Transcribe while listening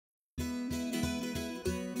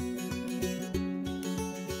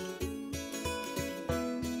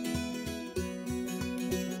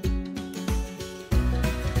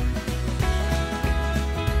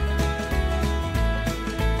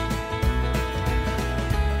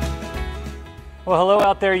Well, hello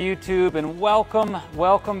out there, YouTube, and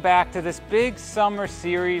welcome back to this big summer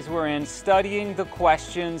series we're in, studying the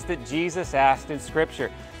questions that Jesus asked in Scripture.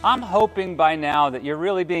 I'm hoping by now that you're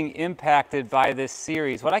really being impacted by this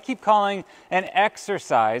series, what I keep calling an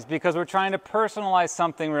exercise, because we're trying to personalize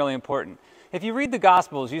something really important. If you read the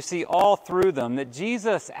Gospels, you see all through them that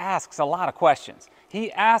Jesus asks a lot of questions.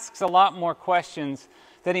 He asks a lot more questions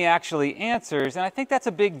than he actually answers, and I think that's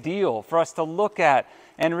a big deal for us to look at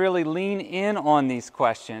and really lean in on these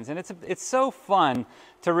questions. And it's so fun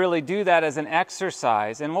to really do that as an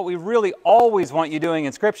exercise. And what we really always want you doing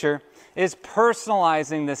in Scripture is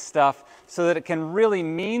personalizing this stuff so that it can really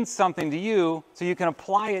mean something to you, so you can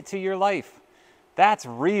apply it to your life. That's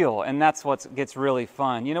real, and that's what gets really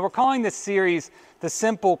fun. You know, we're calling this series The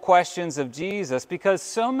Simple Questions of Jesus because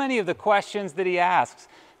so many of the questions that he asks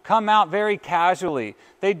come out very casually.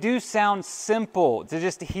 They do sound simple to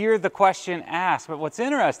just hear the question asked, but what's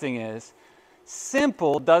interesting is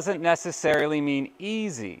simple doesn't necessarily mean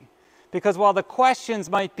easy. Because while the questions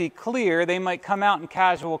might be clear, they might come out in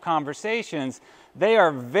casual conversations, they are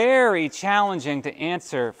very challenging to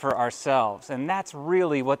answer for ourselves. And that's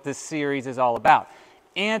really what this series is all about,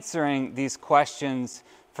 answering these questions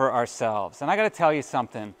for ourselves. And I got to tell you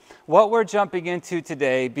something. What we're jumping into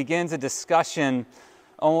today begins a discussion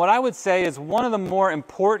on what I would say is one of the more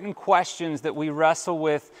important questions that we wrestle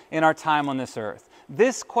with in our time on this earth.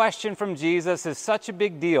 This question from Jesus is such a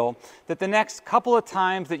big deal that the next couple of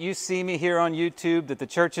times that you see me here on YouTube, that the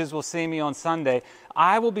churches will see me on Sunday,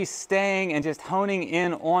 I will be staying and just honing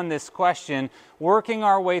in on this question, working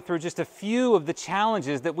our way through just a few of the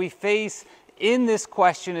challenges that we face in this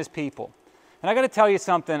question as people. And I got to tell you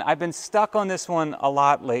something, I've been stuck on this one a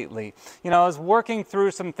lot lately. You know, I was working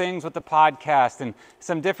through some things with the podcast and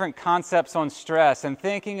some different concepts on stress and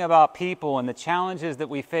thinking about people and the challenges that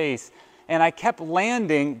we face. And I kept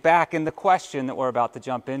landing back in the question that we're about to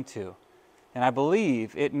jump into. And I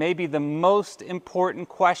believe it may be the most important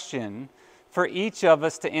question for each of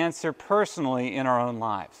us to answer personally in our own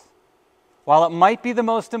lives. While it might be the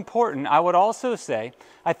most important, I would also say,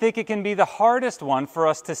 I think it can be the hardest one for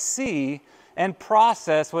us to see and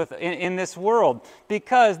process in this world,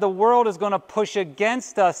 because the world is going to push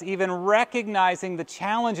against us even recognizing the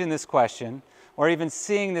challenge in this question or even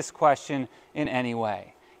seeing this question in any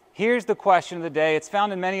way. Here's the question of the day. It's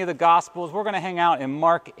found in many of the Gospels. We're going to hang out in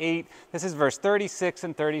Mark 8. This is verse 36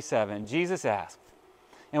 and 37. Jesus asked,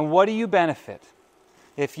 "And what do you benefit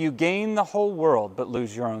if you gain the whole world but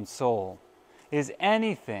lose your own soul? Is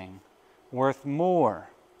anything worth more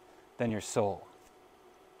than your soul?"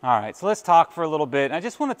 All right, so let's talk for a little bit. I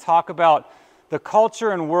just want to talk about the culture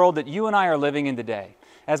and world that you and I are living in today.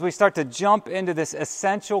 As we start to jump into this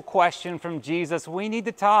essential question from Jesus, we need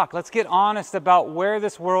to talk. Let's get honest about where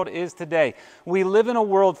this world is today. We live in a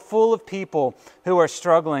world full of people who are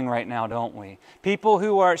struggling right now, don't we? People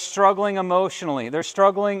who are struggling emotionally. They're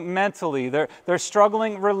struggling mentally. They're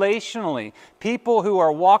struggling relationally. People who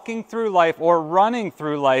are walking through life or running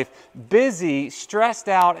through life, busy, stressed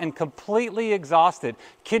out, and completely exhausted,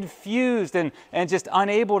 confused and just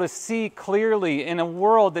unable to see clearly in a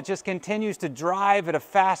world that just continues to drive at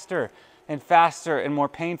a faster and more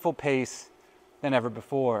painful pace than ever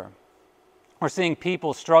before. We're seeing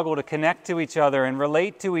people struggle to connect to each other and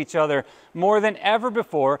relate to each other more than ever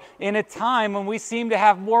before in a time when we seem to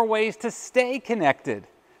have more ways to stay connected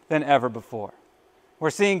than ever before.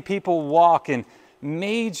 We're seeing people walk in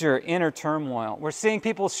major inner turmoil. We're seeing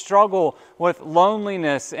people struggle with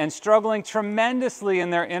loneliness and struggling tremendously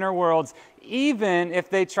in their inner worlds, even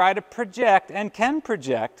if they try to project and can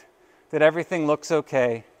project that everything looks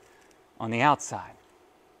okay on the outside.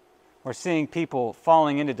 We're seeing people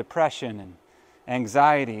falling into depression and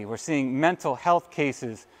anxiety. We're seeing mental health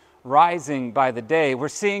cases rising by the day. We're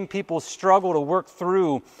seeing people struggle to work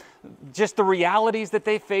through just the realities that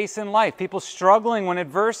they face in life. People struggling when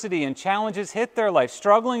adversity and challenges hit their life,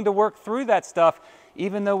 struggling to work through that stuff,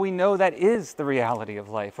 even though we know that is the reality of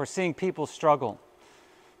life. We're seeing people struggle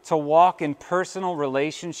to walk in personal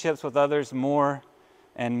relationships with others more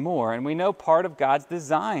and more. And we know part of God's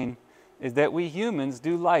design is that we humans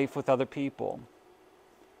do life with other people.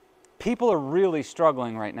 People are really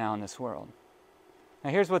struggling right now in this world.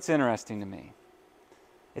 Now here's what's interesting to me.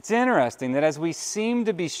 It's interesting that as we seem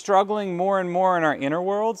to be struggling more and more in our inner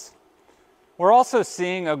worlds, we're also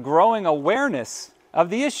seeing a growing awareness of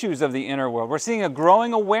the issues of the inner world. We're seeing a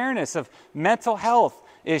growing awareness of mental health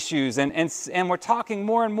issues, and we're talking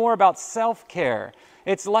more and more about self-care.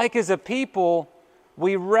 It's like as a people,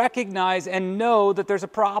 we recognize and know that there's a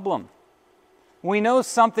problem. We know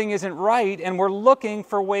something isn't right, and we're looking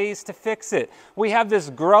for ways to fix it. We have this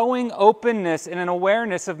growing openness and an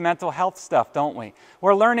awareness of mental health stuff, don't we?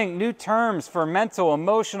 We're learning new terms for mental,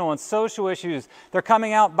 emotional, and social issues. They're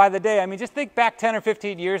coming out by the day. I mean, just think back 10 or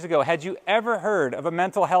 15 years ago. Had you ever heard of a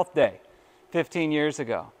mental health day 15 years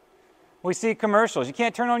ago? We see commercials. You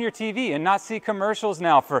can't turn on your TV and not see commercials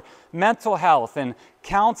now for mental health and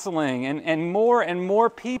counseling, and more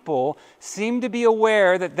people seem to be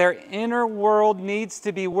aware that their inner world needs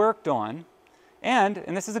to be worked on, and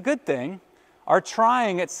this is a good thing, are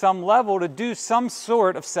trying at some level to do some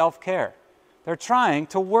sort of self-care. They're trying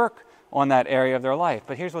to work on that area of their life.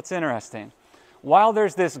 But here's what's interesting. While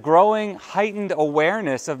there's this growing, heightened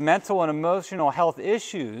awareness of mental and emotional health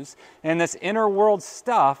issues and this inner world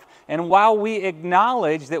stuff, and while we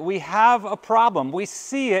acknowledge that we have a problem, we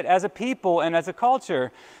see it as a people and as a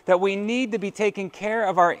culture, that we need to be taking care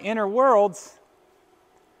of our inner worlds,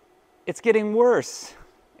 it's getting worse.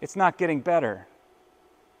 It's not getting better.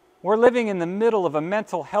 We're living in the middle of a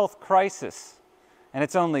mental health crisis, and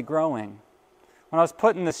it's only growing. When I was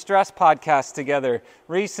putting the stress podcast together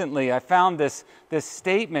recently, I found this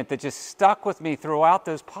statement that just stuck with me throughout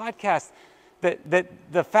those podcasts, that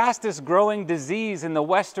the fastest growing disease in the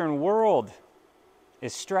Western world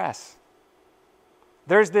is stress.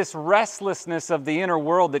 There's this restlessness of the inner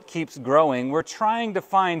world that keeps growing. We're trying to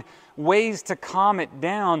find ways to calm it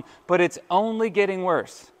down, but it's only getting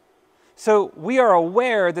worse. So we are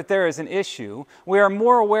aware that there is an issue. We are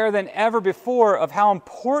more aware than ever before of how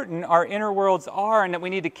important our inner worlds are and that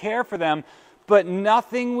we need to care for them, but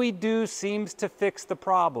nothing we do seems to fix the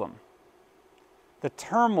problem. The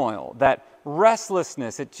turmoil, that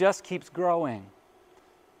restlessness, it just keeps growing.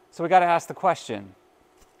 So we got to ask the question,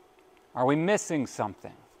 are we missing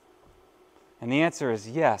something? And the answer is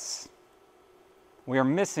yes. We are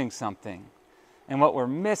missing something. And what we're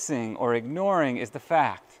missing or ignoring is the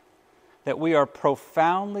fact that we are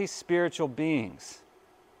profoundly spiritual beings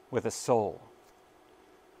with a soul.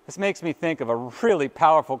 This makes me think of a really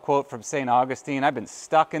powerful quote from St. Augustine. I've been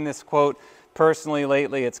stuck in this quote personally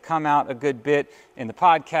lately. It's come out a good bit in the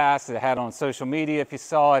podcast that I had on social media if you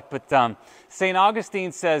saw it. But St.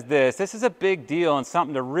 Augustine says this is a big deal and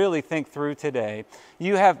something to really think through today.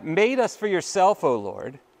 You have made us for yourself, O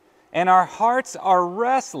Lord, and our hearts are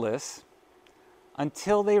restless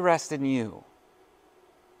until they rest in you.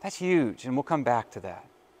 That's huge, and we'll come back to that.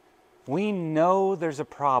 We know there's a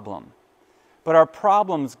problem, but our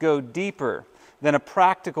problems go deeper than a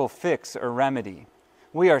practical fix or remedy.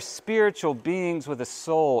 We are spiritual beings with a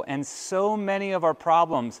soul, and so many of our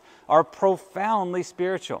problems are profoundly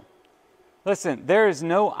spiritual. Listen, there is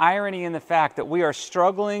no irony in the fact that we are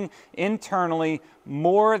struggling internally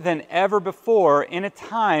more than ever before in a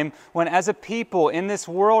time when, as a people in this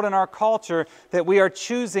world and our culture, that we are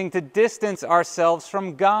choosing to distance ourselves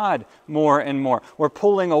from God more and more. We're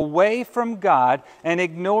pulling away from God and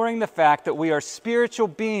ignoring the fact that we are spiritual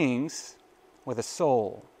beings with a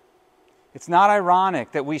soul. It's not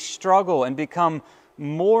ironic that we struggle and become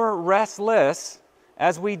more restless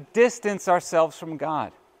as we distance ourselves from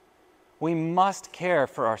God. We must care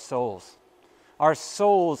for our souls. Our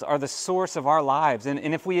souls are the source of our lives, and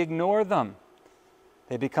if we ignore them,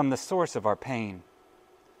 they become the source of our pain.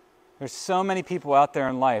 There's so many people out there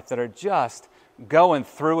in life that are just going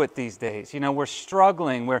through it these days. You know, we're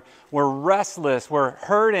struggling, we're restless, we're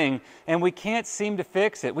hurting, and we can't seem to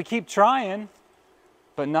fix it. We keep trying,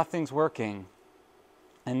 but nothing's working,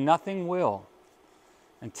 and nothing will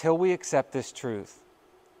until we accept this truth,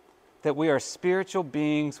 that we are spiritual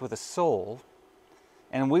beings with a soul,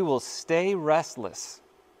 and we will stay restless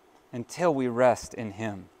until we rest in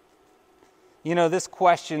Him. You know, this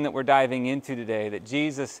question that we're diving into today, that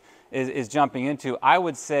Jesus is jumping into, I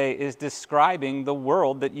would say is describing the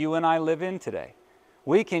world that you and I live in today.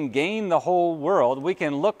 We can gain the whole world, we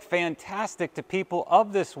can look fantastic to people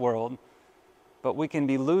of this world, but we can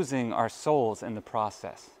be losing our souls in the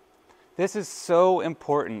process. This is so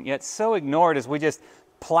important, yet so ignored as we just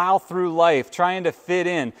plow through life, trying to fit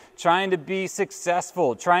in, trying to be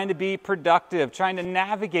successful, trying to be productive, trying to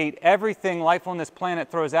navigate everything life on this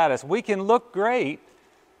planet throws at us. We can look great,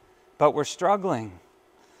 but we're struggling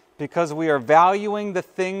because we are valuing the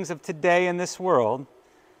things of today in this world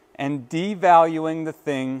and devaluing the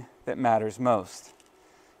thing that matters most.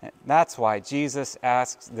 And that's why Jesus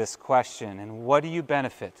asks this question, and what do you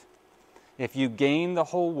benefit if you gain the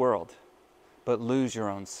whole world but lose your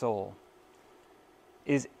own soul?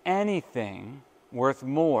 Is anything worth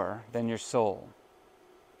more than your soul?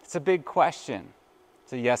 It's a big question.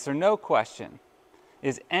 It's a yes or no question.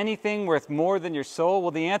 Is anything worth more than your soul? Well,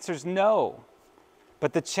 the answer is no.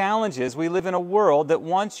 But the challenge is we live in a world that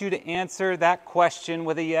wants you to answer that question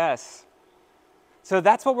with a yes. So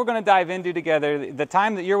that's what we're going to dive into together. The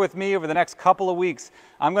time that you're with me over the next couple of weeks,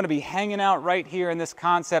 I'm going to be hanging out right here in this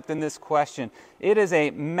concept and this question. It is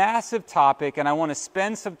a massive topic, and I want to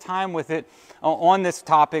spend some time with it on this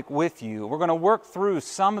topic with you. We're going to work through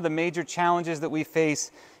some of the major challenges that we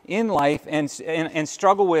face in life and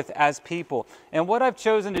struggle with as people. And what I've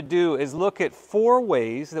chosen to do is look at 4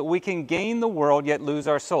 ways that we can gain the world yet lose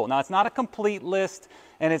our soul. Now, it's not a complete list,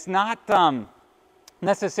 and it's not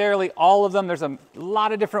necessarily all of them. There's a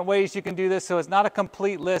lot of different ways you can do this, so it's not a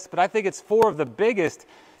complete list, but I think it's 4 of the biggest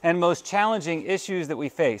and most challenging issues that we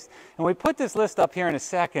face. And we put this list up here in a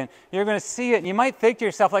second. You're going to see it, and you might think to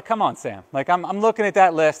yourself, like, come on, Sam. Like, I'm looking at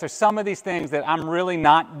that list. There's some of these things that I'm really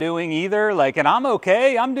not doing either. Like, and I'm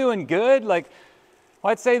okay. I'm doing good. Like,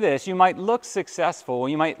 well, I'd say this. You might look successful.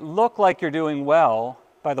 You might look like you're doing well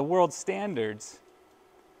by the world's standards,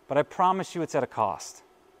 but I promise you it's at a cost.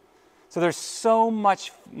 So there's so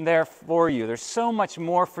much there for you. There's so much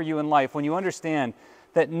more for you in life when you understand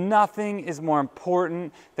that nothing is more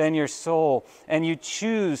important than your soul, and you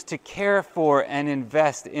choose to care for and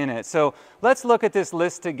invest in it. So let's look at this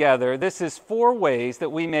list together. This is 4 ways that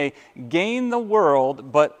we may gain the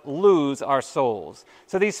world but lose our souls.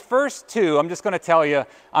 So these first 2, I'm just going to tell you,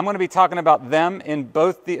 I'm going to be talking about them in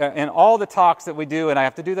in all the talks that we do, and I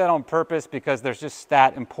have to do that on purpose because they're just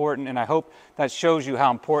that important, and I hope that shows you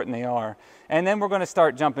how important they are. And then we're going to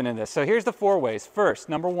start jumping into this. So here's the 4 ways. First,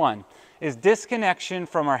 number 1 is disconnection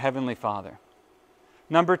from our Heavenly Father.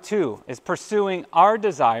 Number 2 is pursuing our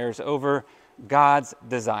desires over God's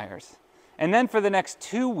desires. And then for the next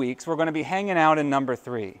 2 weeks, we're going to be hanging out in number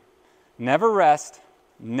 3. Never rest,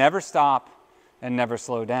 never stop, and never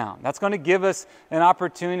slow down. That's going to give us an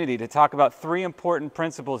opportunity to talk about 3 important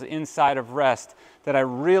principles inside of rest that I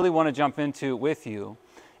really want to jump into with you.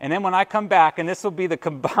 And then when I come back, and this will be the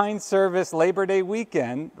combined service Labor Day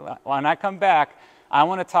weekend, when I come back, I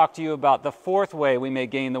want to talk to you about the 4th way we may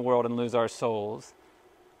gain the world and lose our souls,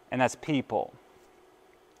 and that's people.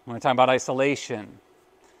 I want to talk about isolation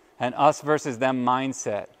and us versus them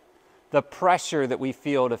mindset, the pressure that we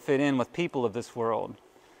feel to fit in with people of this world,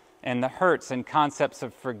 and the hurts and concepts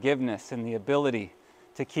of forgiveness and the ability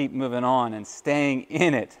to keep moving on and staying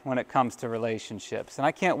in it when it comes to relationships. And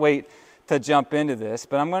I can't wait to jump into this,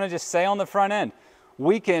 but I'm going to just say on the front end,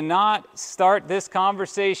 we cannot start this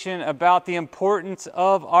conversation about the importance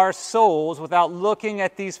of our souls without looking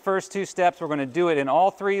at these first 2 steps. We're going to do it in all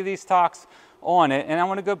 3 of these talks on it. And I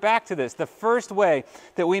want to go back to this. The first way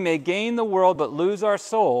that we may gain the world but lose our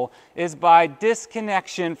soul is by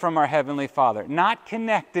disconnection from our Heavenly Father, not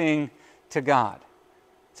connecting to God.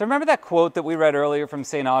 So remember that quote that we read earlier from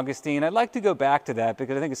St. Augustine? I'd like to go back to that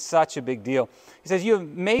because I think it's such a big deal. He says, "You have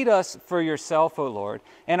made us for yourself, O Lord,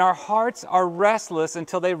 and our hearts are restless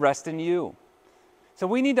until they rest in you." So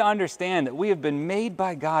we need to understand that we have been made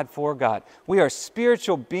by God for God. We are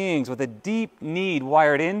spiritual beings with a deep need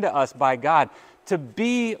wired into us by God to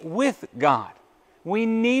be with God. We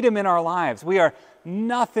need Him in our lives. We are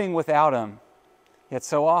nothing without Him. Yet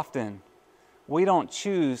so often, we don't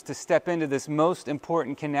choose to step into this most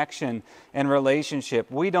important connection and relationship.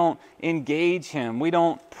 We don't engage Him. We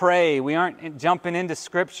don't pray. We aren't jumping into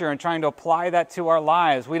Scripture and trying to apply that to our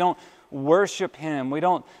lives. We don't worship Him. We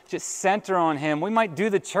don't just center on Him. We might do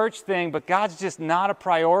the church thing, but God's just not a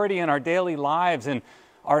priority in our daily lives, and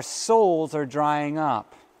our souls are drying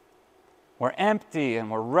up. We're empty and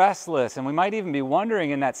we're restless, and we might even be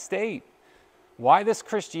wondering in that state why this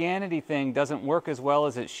Christianity thing doesn't work as well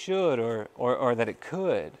as it should or that it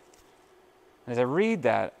could. As I read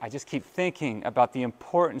that, I just keep thinking about the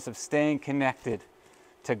importance of staying connected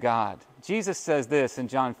to God. Jesus says this in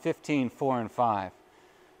John 15:4-5.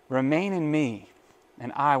 "Remain in me,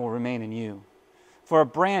 and I will remain in you. For a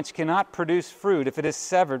branch cannot produce fruit if it is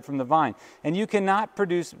severed from the vine, and you cannot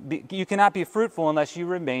be fruitful unless you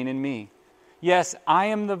remain in me. Yes, I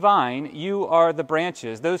am the vine, you are the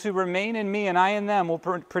branches. Those who remain in me and I in them will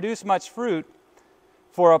produce much fruit,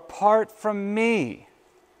 for apart from me,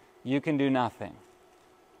 you can do nothing."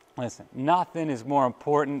 Listen, nothing is more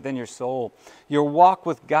important than your soul. Your walk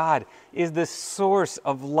with God is the source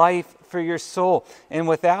of life for your soul, and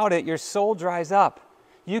without it, your soul dries up.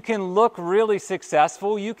 You can look really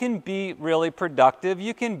successful. You can be really productive.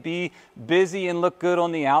 You can be busy and look good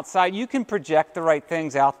on the outside. You can project the right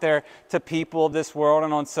things out there to people of this world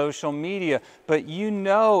and on social media. But you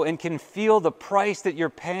know and can feel the price that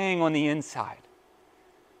you're paying on the inside.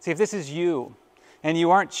 See, if this is you and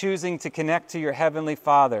you aren't choosing to connect to your Heavenly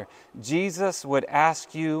Jesus would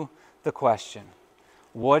ask you the question,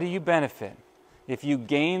 what do you benefit if you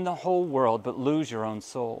gain the whole world but lose your own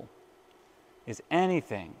soul? Is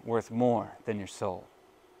anything worth more than your soul?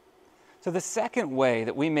 So the second way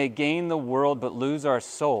that we may gain the world but lose our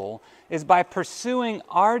soul is by pursuing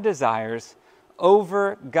our desires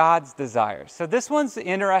over God's desires. So this one's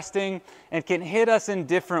interesting and can hit us in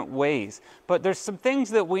different ways, but there's some things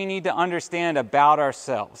that we need to understand about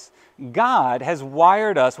ourselves. God has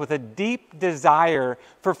wired us with a deep desire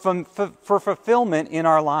for fulfillment in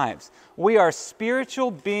our lives. We are spiritual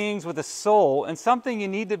beings with a soul, and something you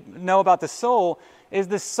need to know about the soul is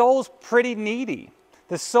the soul's pretty needy.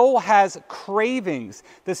 The soul has cravings.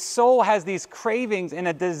 The soul has these cravings and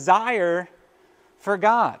a desire for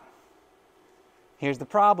God. Here's the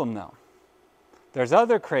problem, though. There's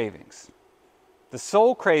other cravings. The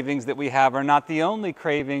soul cravings that we have are not the only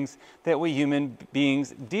cravings that we human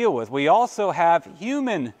beings deal with. We also have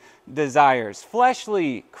human desires,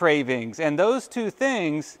 fleshly cravings, and those two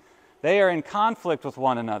things, they are in conflict with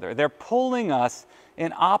one another. They're pulling us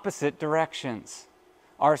in opposite directions.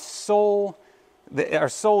 Our souls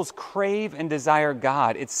crave and desire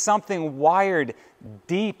God. It's something wired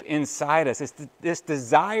deep inside us. It's this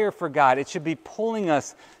desire for God. It should be pulling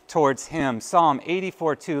us towards Him. Psalm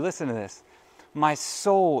 84:2, listen to this. My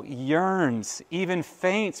soul yearns, even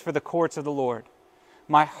faints for the courts of the Lord.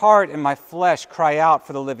 My heart and my flesh cry out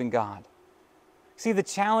for the living God. See, the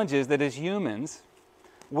challenge is that as humans,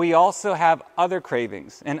 we also have other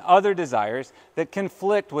cravings and other desires that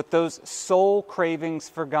conflict with those soul cravings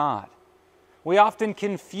for God. We often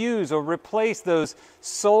confuse or replace those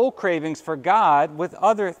soul cravings for God with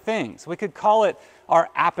other things. We could call it our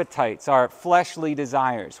appetites, our fleshly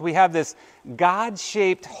desires. We have this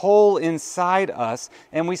God-shaped hole inside us,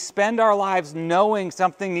 and we spend our lives knowing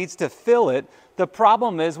something needs to fill it. The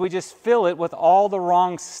problem is we just fill it with all the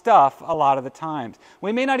wrong stuff a lot of the times.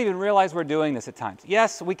 We may not even realize we're doing this at times.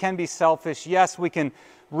 Yes, we can be selfish. Yes, we can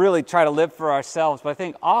really try to live for ourselves. But I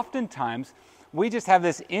think oftentimes we just have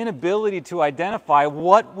this inability to identify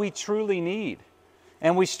what we truly need.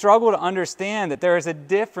 And we struggle to understand that there is a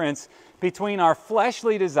difference between our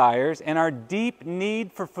fleshly desires and our deep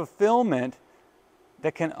need for fulfillment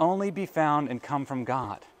that can only be found and come from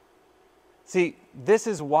God. See, this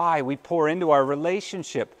is why we pour into our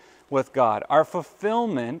relationship with God. Our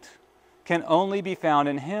fulfillment can only be found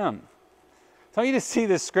in Him. So I want you to see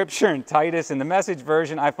this scripture in Titus. In the Message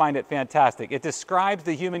version, I find it fantastic. It describes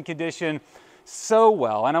the human condition so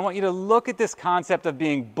well. And I want you to look at this concept of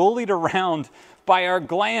being bullied around by our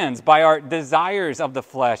glands, by our desires of the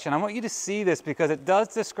flesh. And I want you to see this because it does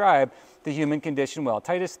describe the human condition well.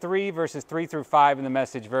 Titus 3, verses 3 through 5 in the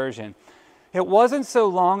Message version. It wasn't so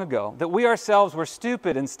long ago that we ourselves were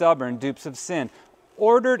stupid and stubborn, dupes of sin,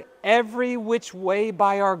 ordered every which way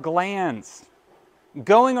by our glands,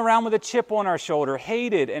 going around with a chip on our shoulder,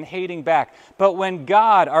 hated and hating back. But when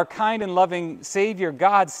God, our kind and loving Savior,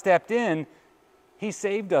 God, stepped in, He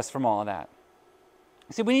saved us from all of that.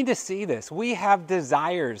 See, we need to see this. We have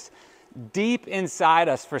desires deep inside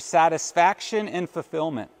us for satisfaction and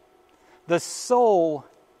fulfillment. The soul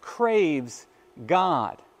craves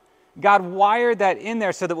God. God wired that in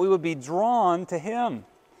there so that we would be drawn to Him.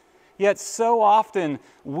 Yet so often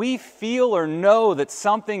we feel or know that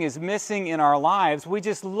something is missing in our lives. We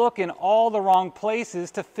just look in all the wrong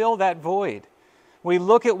places to fill that void. We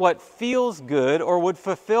look at what feels good or would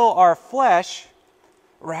fulfill our flesh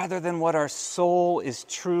rather than what our soul is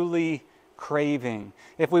truly craving.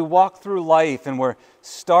 If we walk through life and we're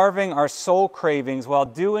starving our soul cravings while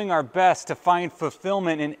doing our best to find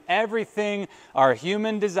fulfillment in everything our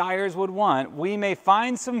human desires would want, we may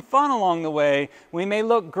find some fun along the way. We may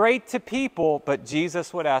look great to people, but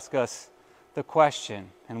Jesus would ask us the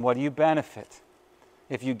question, and what do you benefit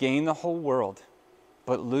if you gain the whole world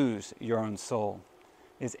but lose your own soul?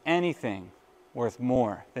 Is anything worth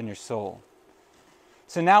more than your soul?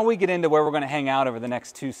 So now we get into where we're going to hang out over the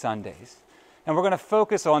next 2 Sundays. And we're going to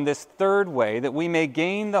focus on this third way that we may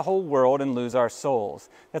gain the whole world and lose our souls.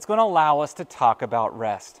 That's going to allow us to talk about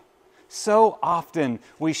rest. So often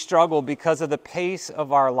we struggle because of the pace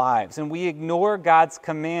of our lives, and we ignore God's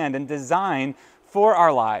command and design for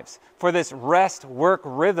our lives, for this rest-work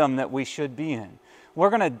rhythm that we should be in.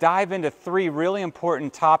 We're going to dive into 3 really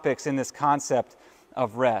important topics in this concept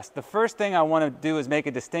of rest. The first thing I want to do is make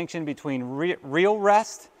a distinction between real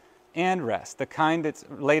rest and rest, the kind that's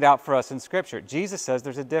laid out for us in Scripture. Jesus says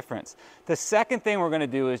there's a difference. The second thing we're going to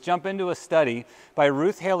do is jump into a study by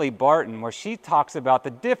Ruth Haley Barton, where she talks about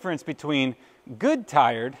the difference between good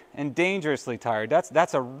tired and dangerously tired.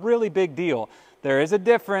 That's a really big deal. There is a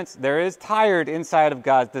difference. There is tired inside of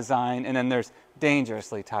God's design, and then there's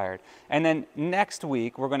dangerously tired. And then next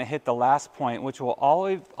week, we're going to hit the last point, which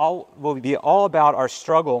will be all about our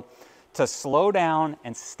struggle to slow down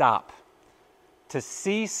and stop, to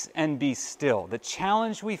cease and be still. The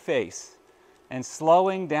challenge we face in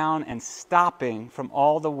slowing down and stopping from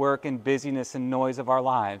all the work and busyness and noise of our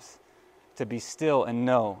lives, to be still and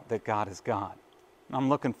know that God is God. I'm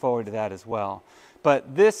looking forward to that as well.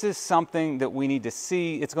 But this is something that we need to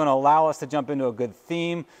see. It's going to allow us to jump into a good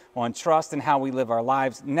theme on trust and how we live our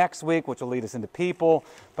lives next week, which will lead us into people.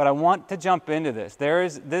 But I want to jump into this.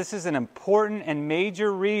 This is an important and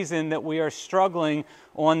major reason that we are struggling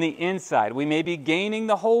on the inside. We may be gaining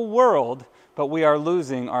the whole world, but we are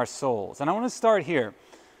losing our souls. And I want to start here.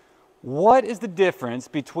 What is the difference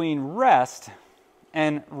between rest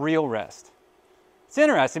and real rest? It's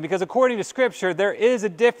interesting because according to Scripture, there is a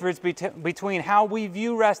difference between how we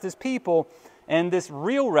view rest as people and this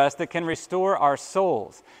real rest that can restore our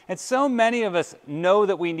souls. And so many of us know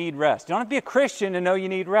that we need rest. You don't have to be a Christian to know you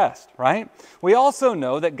need rest, right? We also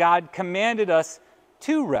know that God commanded us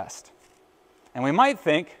to rest. And we might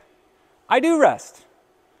think, I do rest,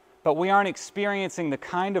 but we aren't experiencing the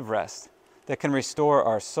kind of rest that can restore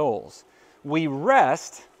our souls. We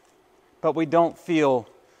rest, but we don't feel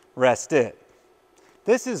rested.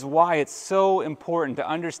 This is why it's so important to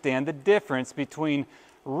understand the difference between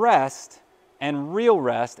rest and real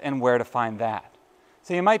rest and where to find that.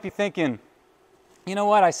 So you might be thinking, you know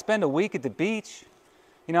what, I spend a week at the beach.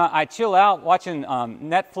 You know, I chill out watching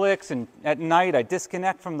Netflix, and at night I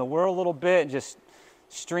disconnect from the world a little bit and just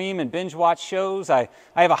stream and binge watch shows. I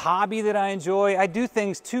have a hobby that I enjoy. I do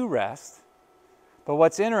things to rest. But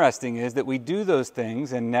what's interesting is that we do those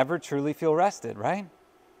things and never truly feel rested, right?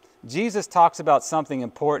 Jesus talks about something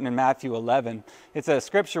important in Matthew 11. It's a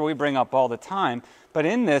scripture we bring up all the time. But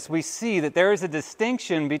in this, we see that there is a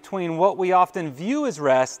distinction between what we often view as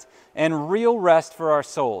rest and real rest for our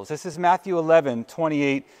souls. This is Matthew 11,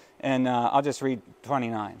 28, and I'll just read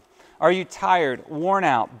 29. Are you tired, worn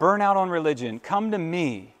out, burnt out on religion? Come to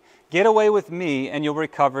me. Get away with me, and you'll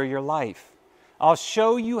recover your life. I'll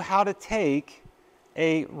show you how to take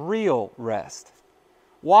a real rest.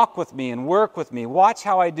 Walk with me and work with me. Watch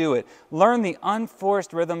how I do it. Learn the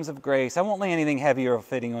unforced rhythms of grace. I won't lay anything heavy or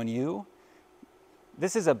fitting on you.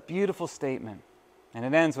 This is a beautiful statement. And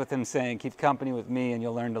it ends with him saying, keep company with me and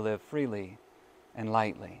you'll learn to live freely and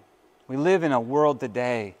lightly. We live in a world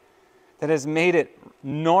today that has made it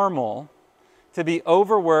normal to be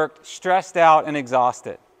overworked, stressed out, and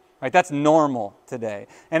exhausted. Right? That's normal today.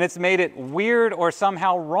 And it's made it weird or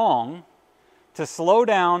somehow wrong to slow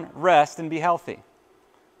down, rest, and be healthy.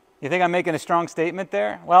 You think I'm making a strong statement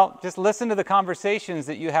there? Well, just listen to the conversations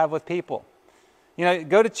that you have with people. You know,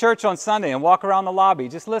 go to church on Sunday and walk around the lobby.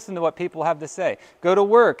 Just listen to what people have to say. Go to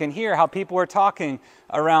work and hear how people are talking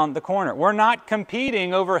around the corner. We're not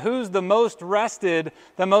competing over who's the most rested,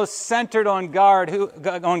 the most centered on God, who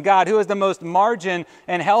has the most margin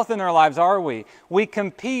and health in their lives, are we? We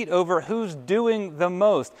compete over who's doing the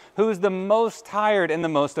most, who's the most tired and the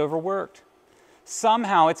most overworked.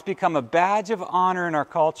 Somehow it's become a badge of honor in our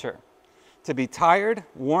culture to be tired,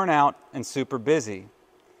 worn out, and super busy.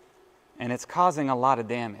 And it's causing a lot of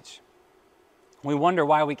damage. We wonder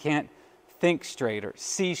why we can't think straight or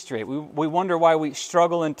see straight. We wonder why we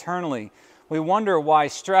struggle internally. We wonder why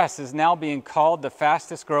stress is now being called the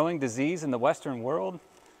fastest growing disease in the Western world,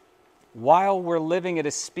 while we're living at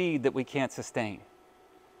a speed that we can't sustain.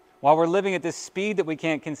 While we're living at this speed that we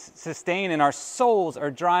can't sustain, and our souls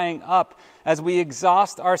are drying up as we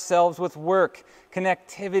exhaust ourselves with work,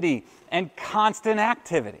 connectivity, and constant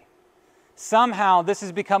activity. Somehow this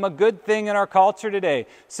has become a good thing in our culture today.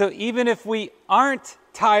 So even if we aren't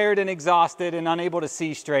tired and exhausted and unable to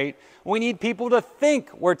see straight, we need people to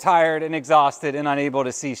think we're tired and exhausted and unable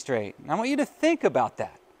to see straight. And I want you to think about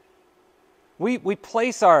that. We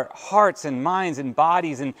place our hearts and minds and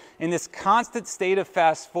bodies in this constant state of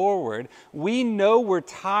fast forward. We know we're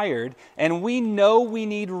tired and we know we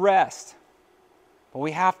need rest. But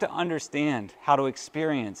we have to understand how to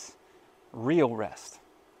experience real rest.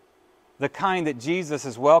 The kind that Jesus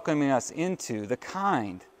is welcoming us into, the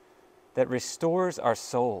kind that restores our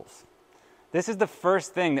souls. This is the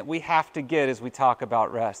first thing that we have to get as we talk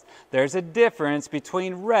about rest. There's a difference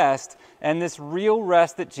between rest and this real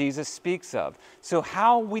rest that Jesus speaks of. So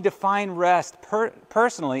how we define rest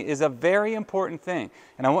personally is a very important thing.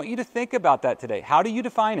 And I want you to think about that today. How do you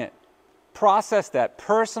define it? Process that.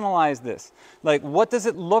 Personalize this. Like, what does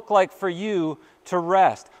it look like for you to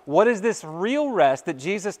rest? What is this real rest that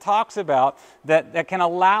Jesus talks about that can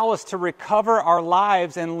allow us to recover our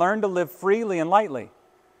lives and learn to live freely and lightly?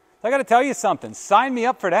 So I got to tell you something. Sign me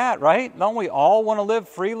up for that, right? Don't we all want to live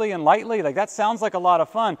freely and lightly? Like, that sounds like a lot of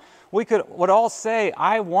fun. We would all say,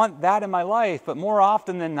 I want that in my life, but more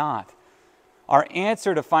often than not, our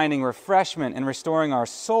answer to finding refreshment and restoring our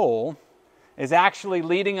soul is actually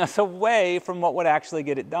leading us away from what would actually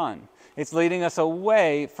get it done. It's leading us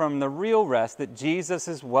away from the real rest that Jesus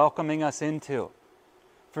is welcoming us into.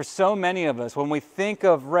 For so many of us, when we think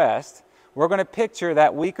of rest, we're going to picture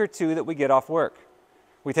that week or two that we get off work.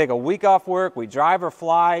 We take a week off work, we drive or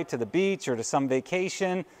fly to the beach or to some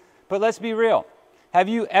vacation. But let's be real. Have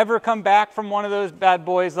you ever come back from one of those bad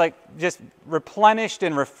boys like just replenished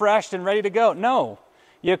and refreshed and ready to go? No.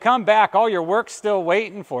 You come back, all your work's still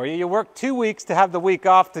waiting for you. You work 2 weeks to have the week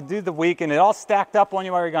off to do the week, and it all stacked up on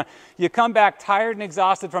you while you're gone. You come back tired and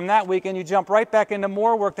exhausted from that week, and you jump right back into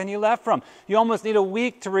more work than you left from. You almost need a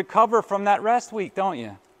week to recover from that rest week, don't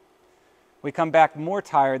you? We come back more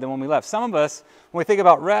tired than when we left. Some of us, when we think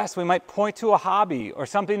about rest, we might point to a hobby or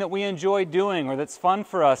something that we enjoy doing or that's fun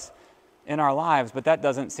for us in our lives, but that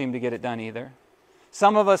doesn't seem to get it done either.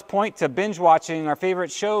 Some of us point to binge watching our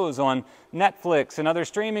favorite shows on Netflix and other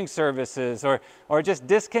streaming services, or just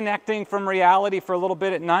disconnecting from reality for a little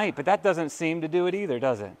bit at night, but that doesn't seem to do it either,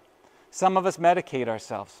 does it? Some of us medicate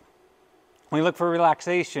ourselves. We look for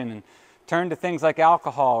relaxation and turn to things like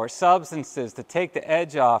alcohol or substances to take the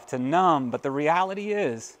edge off, to numb, but the reality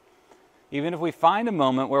is, even if we find a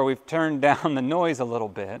moment where we've turned down the noise a little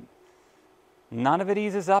bit, none of it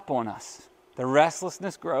eases up on us. The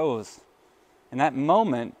restlessness grows. And that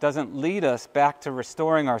moment doesn't lead us back to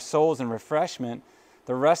restoring our souls and refreshment.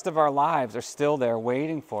 The rest of our lives are still there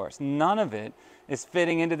waiting for us. None of it is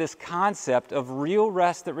fitting into this concept of real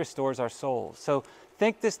rest that restores our souls. So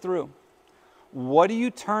think this through. What do you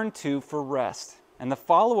turn to for rest? And the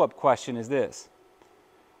follow-up question is this: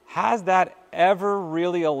 has that ever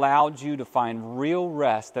really allowed you to find real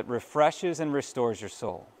rest that refreshes and restores your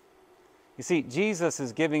soul? You see, Jesus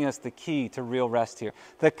is giving us the key to real rest here,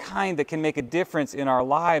 the kind that can make a difference in our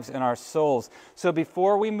lives and our souls. So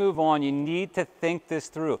before we move on, you need to think this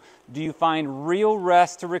through. Do you find real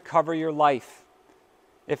rest to recover your life?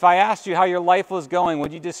 If I asked you how your life was going,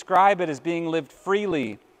 would you describe it as being lived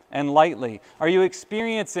freely and lightly? Are you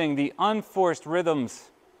experiencing the unforced rhythms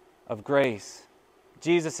of grace?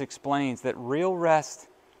 Jesus explains that real rest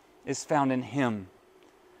is found in Him.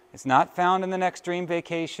 It's not found in the next dream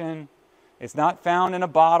vacation. It's not found in a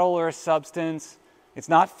bottle or a substance. It's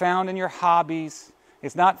not found in your hobbies.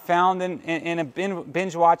 It's not found in a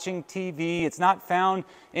binge watching TV. It's not found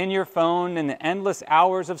in your phone and the endless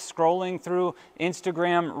hours of scrolling through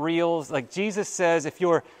Instagram reels. Like Jesus says, if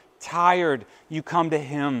you're tired, you come to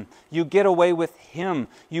Him. You get away with Him.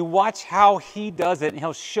 You watch how He does it, and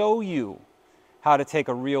He'll show you how to take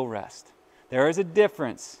a real rest. There is a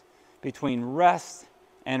difference between rest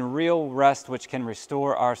and real rest, which can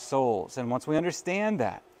restore our souls. And once we understand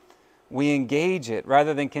that, we engage it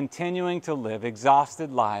rather than continuing to live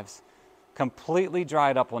exhausted lives, completely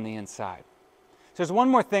dried up on the inside. So there's one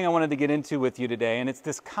more thing I wanted to get into with you today, and it's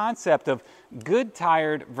this concept of good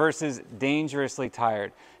tired versus dangerously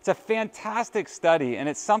tired. It's a fantastic study, and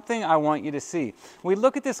it's something I want you to see. We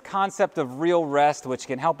look at this concept of real rest, which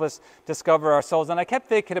can help us discover our souls, and I kept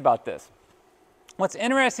thinking about this. What's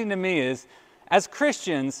interesting to me is, as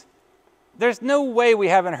Christians, there's no way we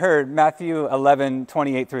haven't heard Matthew 11,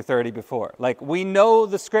 28 through 30 before. Like, we know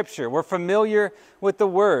the Scripture. We're familiar with the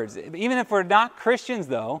words. Even if we're not Christians,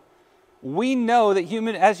 though, we know that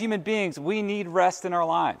as human beings, we need rest in our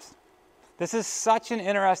lives. This is such an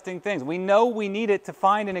interesting thing. We know we need it to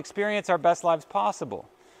find and experience our best lives possible.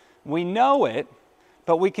 We know it,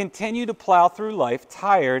 but we continue to plow through life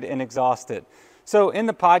tired and exhausted. So in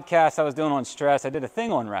the podcast I was doing on stress, I did a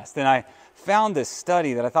thing on rest, and I found this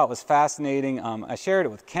study that I thought was fascinating. I shared it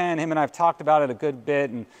with Ken. Him and I have talked about it a good bit,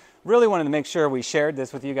 and really wanted to make sure we shared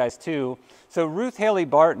this with you guys too. So Ruth Haley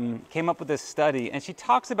Barton came up with this study, and she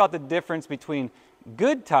talks about the difference between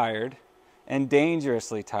good tired and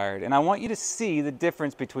dangerously tired. And I want you to see the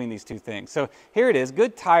difference between these two things. So here it is.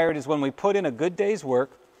 Good tired is when we put in a good day's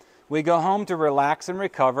work, we go home to relax and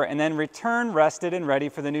recover, and then return rested and ready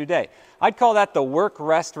for the new day. I'd call that the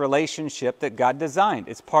work-rest relationship that God designed.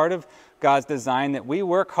 It's part of God's design that we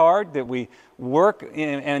work hard, that we work,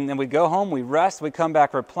 and then we go home, we rest, we come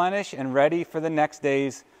back replenished and ready for the next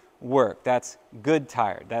day's work. That's good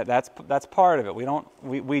tired. That's part of it.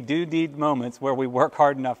 We do need moments where we work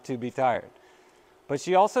hard enough to be tired. But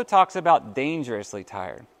she also talks about dangerously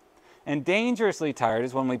tired. And dangerously tired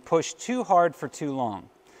is when we push too hard for too long.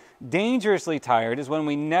 Dangerously tired is when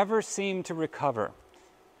we never seem to recover.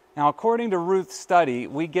 Now, according to Ruth's study,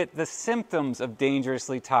 we get the symptoms of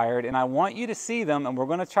dangerously tired, and I want you to see them, and we're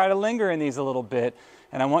going to try to linger in these a little bit,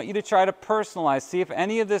 and I want you to try to personalize, see if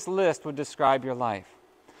any of this list would describe your life.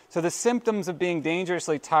 So the symptoms of being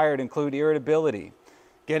dangerously tired include irritability,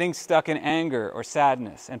 getting stuck in anger or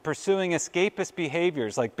sadness, and pursuing escapist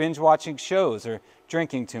behaviors like binge-watching shows or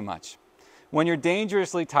drinking too much. When you're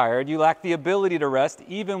dangerously tired, you lack the ability to rest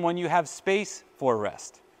even when you have space for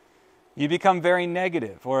rest. You become very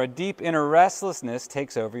negative, or a deep inner restlessness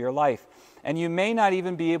takes over your life. And you may not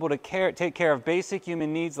even be able to take care of basic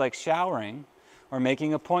human needs like showering or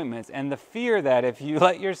making appointments. And the fear that if you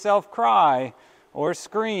let yourself cry or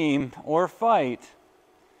scream or fight,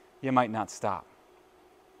 you might not stop.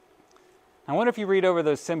 I wonder if you read over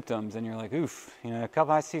those symptoms and you're like, oof,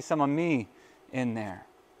 I see some of me in there.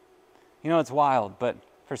 It's wild, but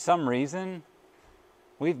for some reason,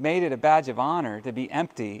 we've made it a badge of honor to be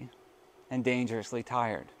empty and dangerously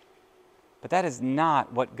tired. But that is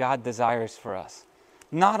not what God desires for us.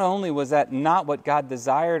 Not only was that not what God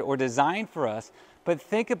desired or designed for us, but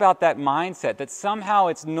think about that mindset that somehow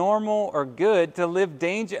it's normal or good to live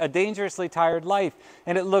a dangerously tired life,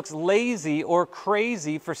 and it looks lazy or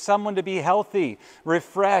crazy for someone to be healthy,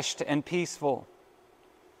 refreshed, and peaceful.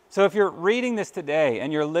 So if you're reading this today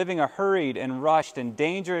and you're living a hurried and rushed and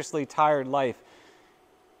dangerously tired life,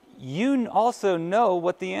 you also know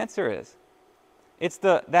what the answer is. It's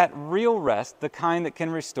that real rest, the kind that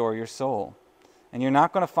can restore your soul. And you're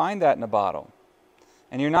not going to find that in a bottle.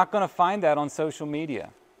 And you're not going to find that on social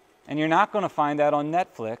media. And you're not going to find that on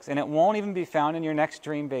Netflix. And it won't even be found in your next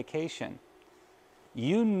dream vacation.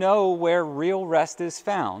 You know where real rest is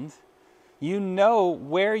found. You know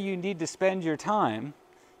where you need to spend your time.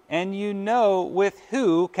 And you know with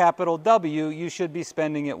who, capital W, you should be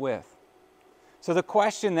spending it with. So the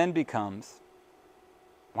question then becomes,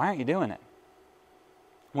 why aren't you doing it?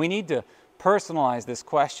 We need to personalize this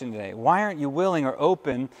question today. Why aren't you willing or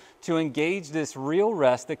open to engage this real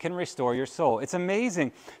rest that can restore your soul? It's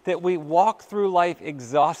amazing that we walk through life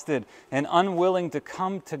exhausted and unwilling to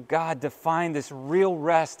come to God to find this real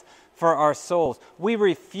rest for our souls. We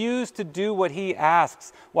refuse to do what He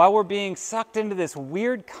asks while we're being sucked into this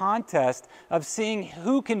weird contest of seeing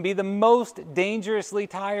who can be the most dangerously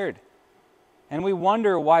tired. And we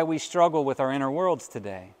wonder why we struggle with our inner worlds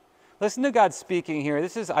today. Listen to God speaking here.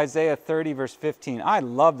 This is Isaiah 30, verse 15. I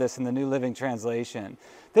love this in the New Living Translation.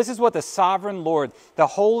 This is what the sovereign Lord, the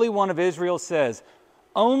Holy One of Israel says,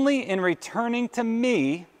 "Only in returning to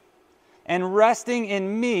me and resting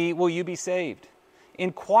in me will you be saved.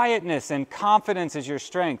 In quietness and confidence is your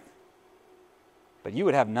strength, but you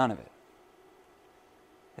would have none of it."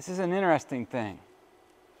 This is an interesting thing.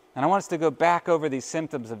 And I want us to go back over these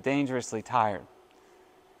symptoms of dangerously tired.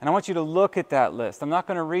 And I want you to look at that list. I'm not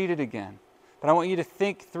going to read it again, but I want you to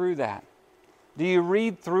think through that. Do you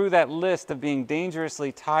read through that list of being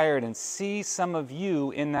dangerously tired and see some of you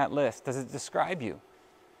in that list? Does it describe you?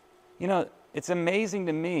 It's amazing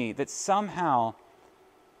to me that somehow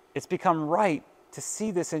it's become right to see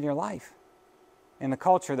this in your life, in the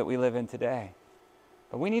culture that we live in today.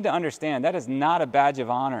 But we need to understand that is not a badge of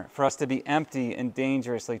honor for us to be empty and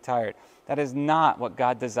dangerously tired. That is not what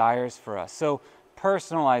God desires for us. So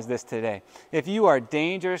personalize this today. If you are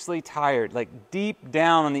dangerously tired, like deep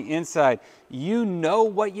down on the inside, you know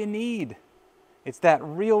what you need. It's that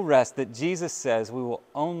real rest that Jesus says we will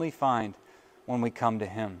only find when we come to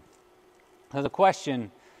Him. So the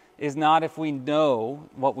question is not if we know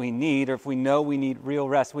what we need or if we know we need real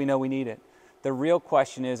rest. We know we need it. The real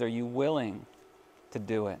question is, are you willing to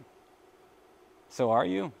do it? So are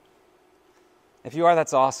you? If you are,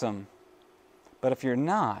 that's awesome. But if you're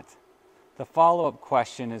not, the follow-up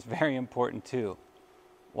question is very important too.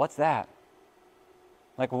 What's that?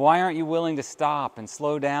 Like, why aren't you willing to stop and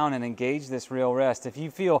slow down and engage this real rest? If you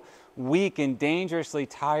feel weak and dangerously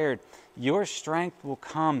tired, your strength will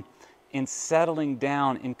come in settling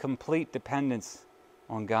down in complete dependence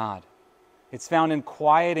on God. It's found in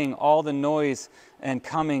quieting all the noise and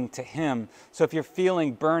coming to Him. So if you're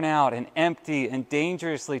feeling burnout and empty and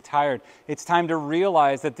dangerously tired, it's time to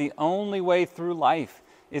realize that the only way through life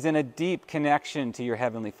is in a deep connection to your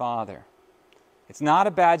Heavenly Father. It's not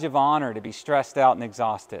a badge of honor to be stressed out and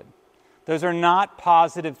exhausted. Those are not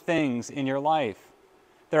positive things in your life.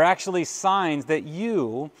 They're actually signs that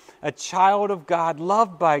you, a child of God,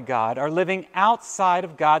 loved by God, are living outside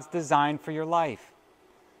of God's design for your life.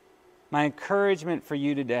 My encouragement for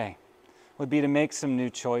you today would be to make some new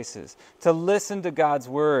choices, to listen to God's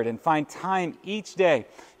Word and find time each day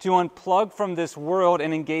to unplug from this world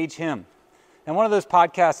and engage Him. And one of those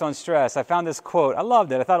podcasts on stress, I found this quote. I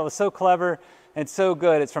loved it. I thought it was so clever. It's so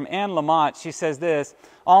good. It's from Anne Lamott. She says this: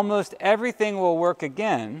 almost everything will work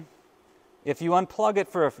again if you unplug it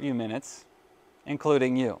for a few minutes,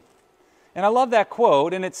 including you. And I love that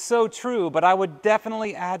quote, and it's so true, but I would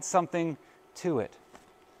definitely add something to it.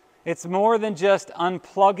 It's more than just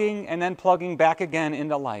unplugging and then plugging back again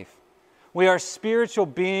into life. We are spiritual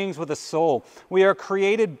beings with a soul. We are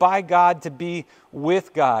created by God to be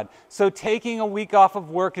with God. So taking a week off of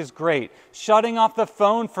work is great. Shutting off the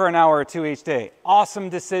phone for an hour or two each day, awesome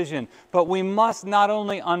decision. But we must not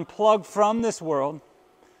only unplug from this world,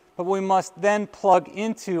 but we must then plug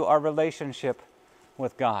into our relationship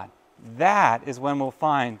with God. That is when we'll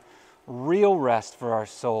find real rest for our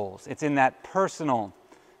souls. It's in that personal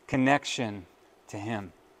connection to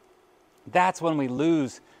Him. That's when we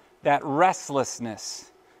lose that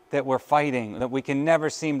restlessness that we're fighting, that we can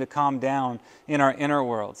never seem to calm down in our inner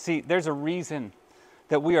world. See, there's a reason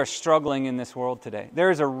that we are struggling in this world today.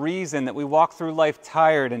 There is a reason that we walk through life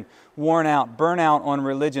tired and worn out, burn out on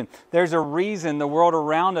religion. There's a reason the world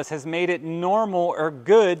around us has made it normal or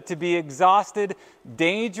good to be exhausted,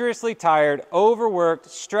 dangerously tired, overworked,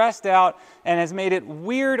 stressed out, and has made it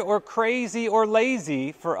weird or crazy or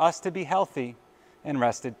lazy for us to be healthy and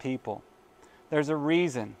rested people. There's a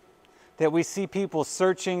reason that we see people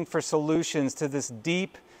searching for solutions to this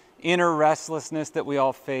deep inner restlessness that we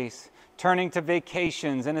all face, turning to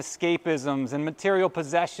vacations and escapisms and material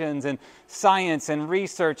possessions and science and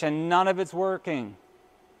research, and none of it's working.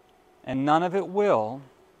 And none of it will,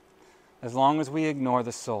 as long as we ignore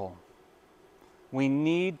the soul. We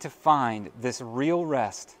need to find this real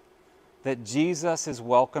rest that Jesus is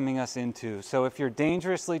welcoming us into. So if you're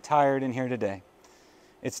dangerously tired in here today,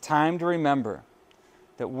 it's time to remember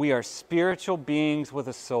that we are spiritual beings with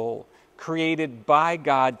a soul, created by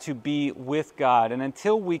God to be with God. And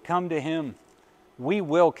until we come to Him, we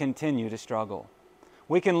will continue to struggle.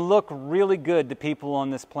 We can look really good to people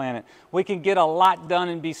on this planet. We can get a lot done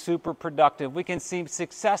and be super productive. We can seem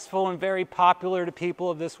successful and very popular to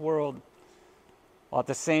people of this world, while at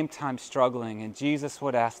the same time struggling. And Jesus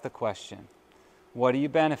would ask the question, what do you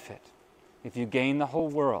benefit if you gain the whole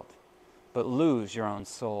world but lose your own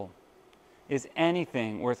soul? Is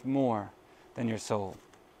anything worth more than your soul?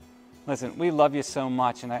 Listen, we love you so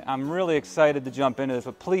much, and I'm really excited to jump into this,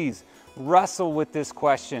 but please wrestle with this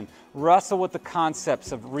question. Wrestle with the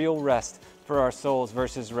concepts of real rest for our souls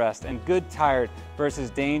versus rest, and good tired versus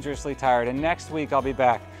dangerously tired. And next week I'll be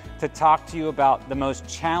back to talk to you about the most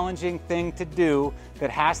challenging thing to do that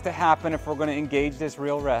has to happen if we're going to engage this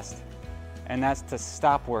real rest, and that's to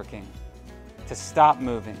stop working, to stop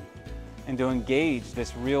moving, and to engage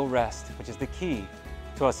this real rest, which is the key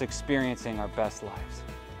to us experiencing our best lives.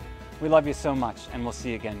 We love you so much, and we'll see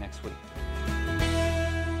you again next week.